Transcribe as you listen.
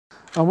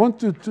I want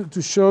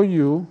to show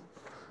you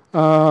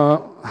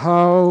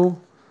how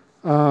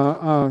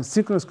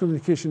synchronous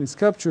communication is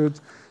captured,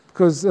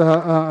 because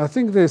I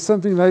think there's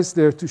something nice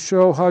there to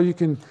show how you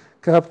can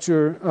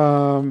capture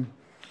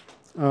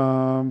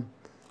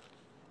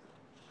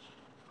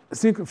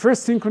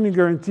first synchrony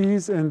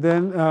guarantees and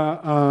then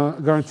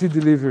guaranteed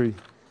delivery.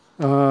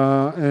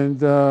 And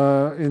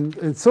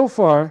so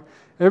far,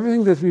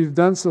 everything that we've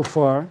done so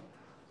far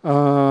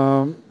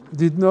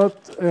did not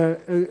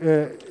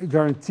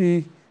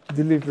guarantee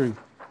delivery.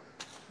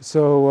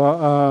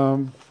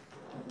 So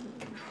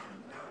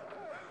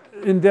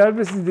in the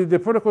advocacy, the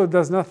protocol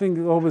does nothing.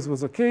 It always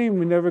was okay.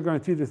 We never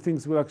guarantee that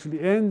things will actually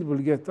end, will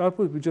get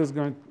output. We just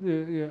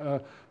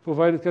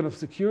provided kind of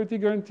security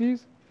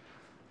guarantees.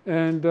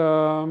 And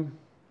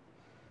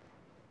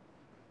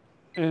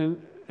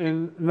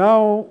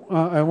now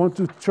I want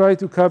to try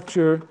to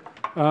capture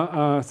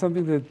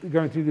something that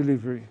guaranteed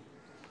delivery,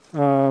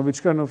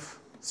 which kind of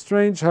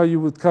strange how you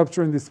would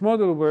capture in this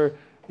model where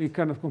it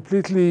kind of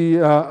completely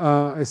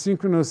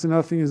asynchronous and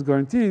nothing is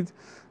guaranteed.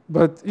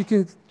 But you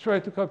can try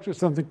to capture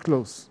something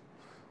close.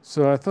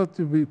 So I thought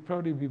it would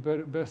probably be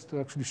best to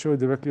actually show it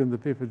directly on the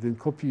paper than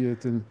copy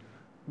it and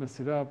mess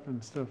it up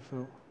and stuff.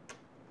 So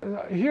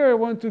here I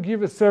want to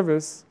give a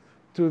service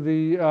to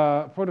the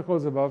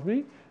protocols above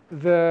me,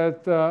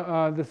 that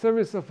the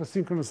service of a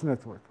synchronous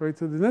network, right?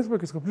 So the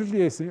network is completely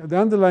asynchronous. The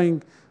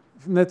underlying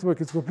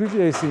network is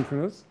completely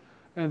asynchronous,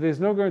 and there's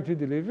no guaranteed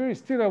delivery.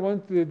 Still, I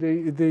want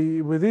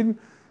within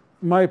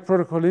my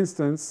protocol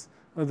instance,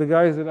 the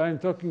guys that I'm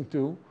talking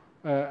to,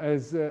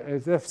 as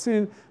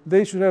FSYN,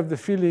 they should have the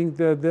feeling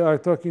that they are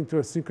talking to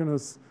a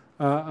synchronous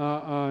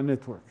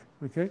network.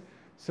 Okay,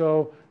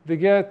 so they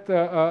get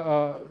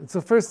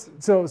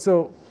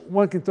so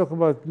one can talk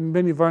about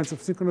many variants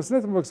of synchronous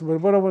networks,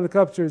 but what I want to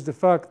capture is the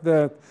fact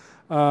that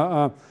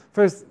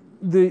first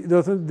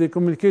the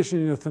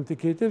communication is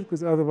authenticated,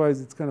 because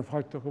otherwise it's kind of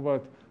hard to talk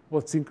about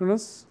what's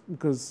synchronous.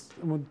 Because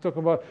I want to talk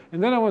about,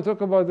 and then I want to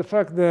talk about the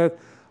fact that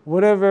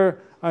whatever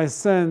I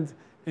send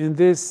in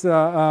this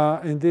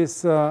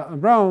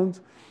round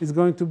is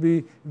going to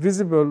be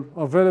visible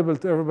or available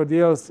to everybody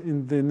else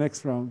in the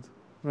next round,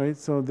 right?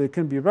 So they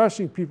can be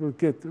rushing, people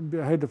get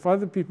ahead of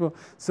other people.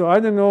 So I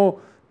don't know,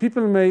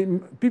 people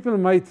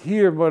might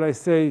hear what I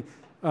say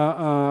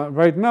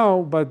right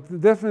now,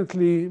 but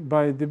definitely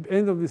by the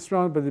end of this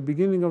round, by the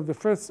beginning of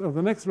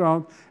the next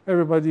round,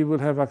 everybody will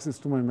have access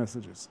to my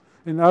messages,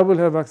 and I will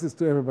have access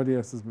to everybody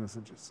else's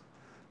messages.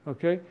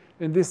 Okay,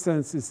 in this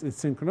sense, it's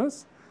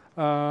synchronous.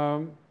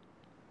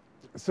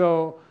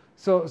 So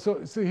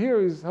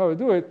here is how I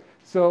do it.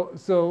 So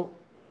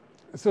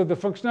the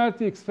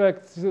functionality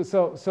expects.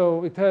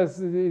 So it has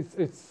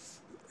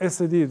its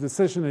SID, the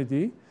session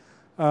ID,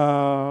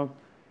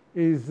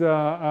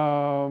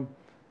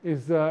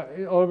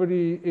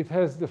 already. It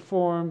has the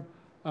form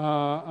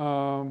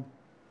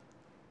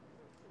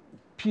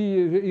P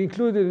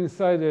included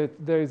inside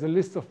it. There is a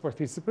list of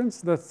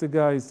participants. That's the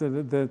guys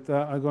that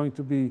are going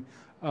to be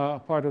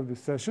part of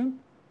this session.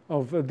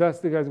 That's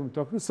the guys I'm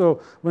talking to. So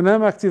when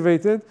I'm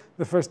activated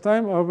the first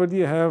time, I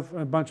already have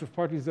a bunch of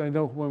parties I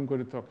know who I'm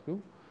going to talk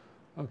to.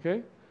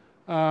 Okay,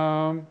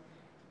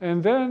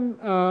 and then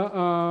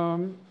I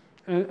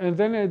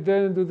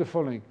do the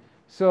following.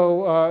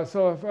 So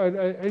if I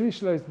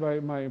initialized by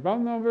my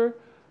round number,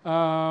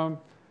 and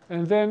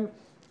then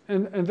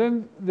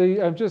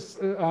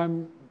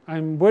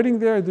I'm waiting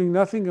there, doing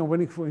nothing. I'm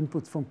waiting for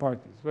input from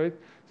parties, right?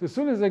 So as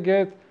soon as I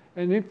get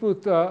an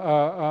input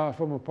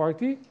from a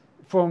party,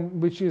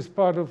 which is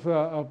part of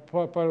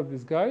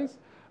these guys,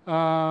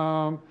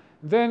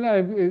 then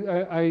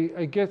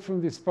I get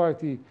from this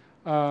party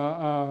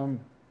a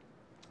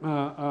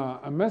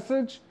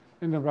message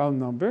and a round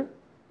number.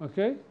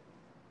 Okay.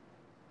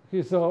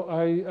 Okay. So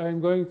I'm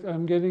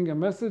getting a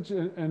message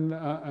and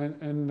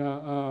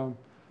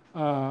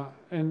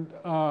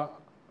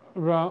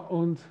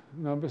round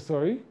number.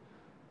 Sorry.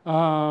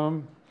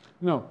 No.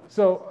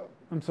 So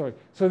I'm sorry.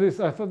 So this,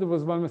 I thought there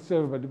was one message to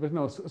everybody, but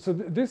no. So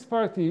this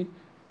party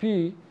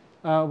P,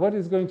 what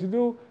it's going to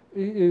do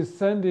is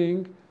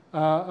sending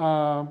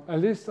a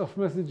list of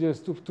messages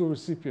to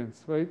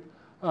recipients, right?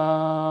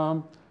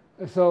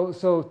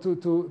 So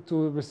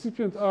to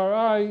recipient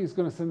RI is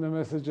going to send a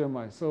message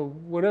MI. So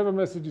whatever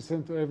message you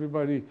send to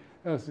everybody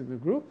else in the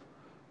group,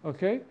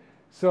 okay?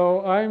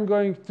 So I'm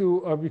going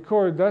to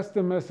record, that's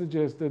the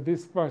messages that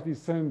this party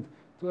sent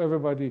to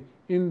everybody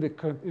in the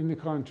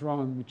current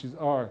round, which is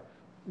R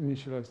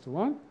initialized to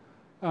 1.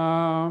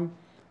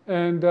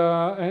 And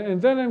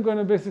then I'm going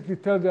to basically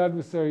tell the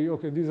adversary,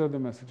 okay, these are the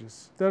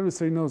messages. The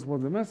adversary knows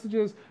what the message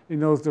is. He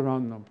knows the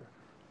round number.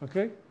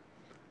 Okay?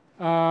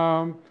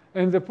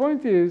 And the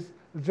point is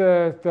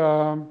that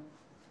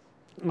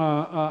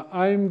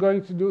I'm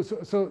going to do,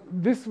 so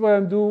this is what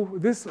I'm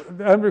doing.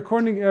 I'm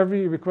recording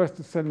every request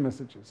to send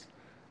messages.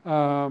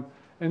 And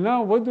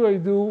now what do I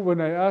do when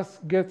I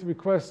get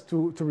requests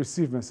to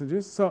receive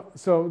messages?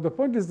 So the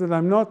point is that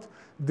I'm not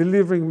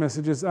delivering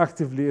messages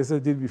actively as I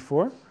did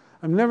before.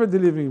 I'm never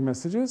delivering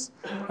messages.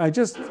 I'm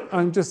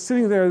just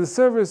sitting there as a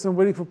service and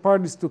waiting for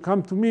parties to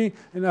come to me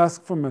and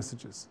ask for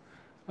messages.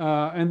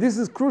 And this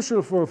is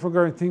crucial for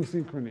guaranteeing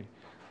synchrony.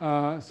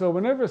 So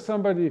whenever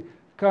somebody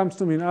comes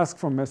to me and asks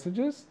for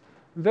messages,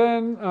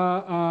 then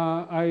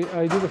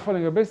I do the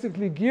following. I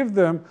basically give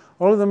them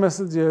all of the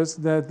messages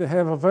that they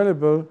have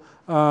available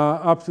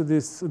up to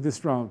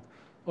this round.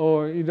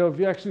 Or if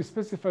you actually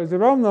specify the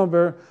round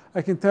number,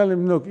 I can tell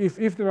him, look,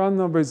 if the round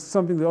number is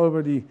something they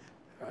already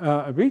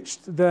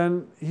reached,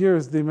 then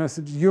here's the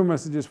message, your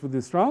messages for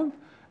this round.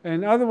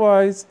 And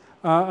otherwise,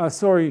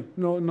 sorry,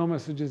 no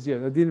messages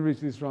yet. I didn't reach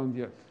this round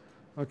yet.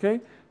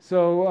 Okay?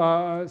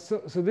 So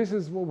this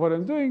is what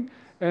I'm doing.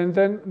 And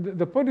then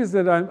the point is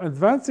that I'm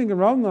advancing a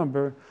round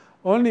number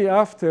only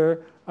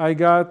after I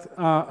got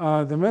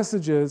the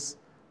messages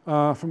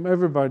from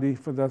everybody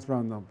for that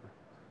round number.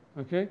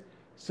 Okay?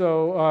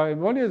 So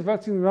I'm only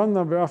advancing the round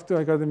number after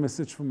I got a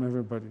message from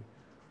everybody.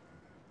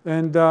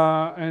 And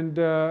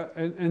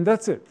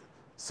that's it.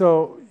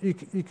 So you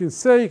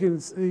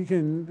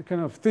can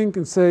kind of think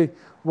and say,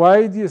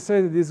 why do you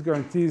say that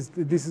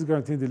this is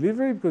guaranteed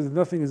delivery? Because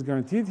nothing is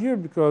guaranteed here,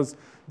 because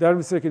the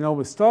adversary can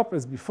always stop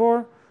as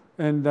before,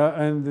 and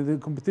the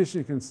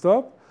competition can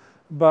stop.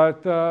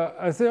 But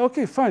I say,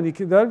 okay, fine,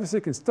 the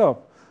adversary can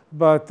stop.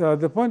 But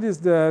the point is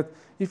that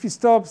if he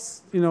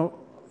stops,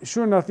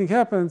 sure, nothing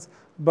happens,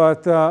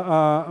 but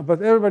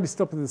everybody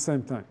stops at the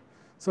same time.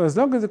 So as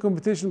long as the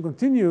competition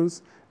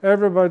continues,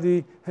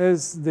 everybody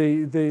has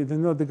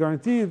the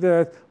guarantee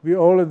that we're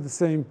all at the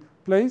same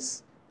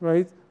place,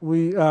 right?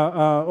 We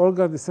all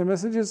got the same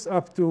messages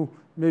up to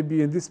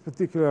maybe in this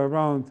particular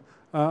round,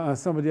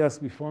 somebody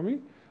asked before me.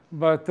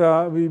 But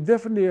we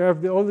definitely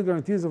have all the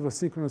guarantees of a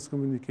synchronous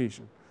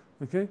communication,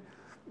 okay?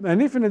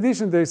 And if in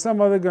addition there is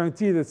some other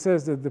guarantee that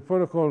says that the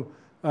protocol,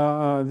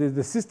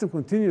 the system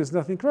continues,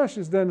 nothing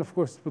crashes, then of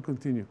course it will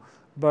continue.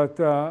 But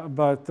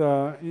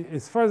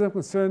as far as I'm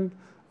concerned,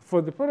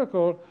 for the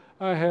protocol,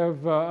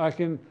 I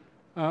can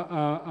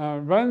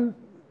run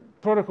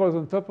protocols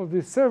on top of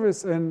this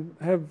service and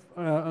have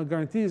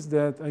guarantees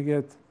that I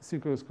get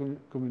synchronous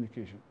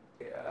communication.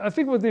 I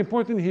think what's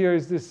important here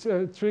is this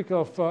trick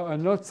of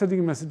not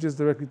sending messages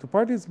directly to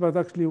parties, but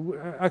actually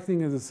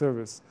acting as a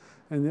service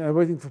and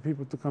waiting for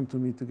people to come to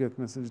me to get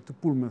messages, to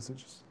pull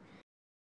messages.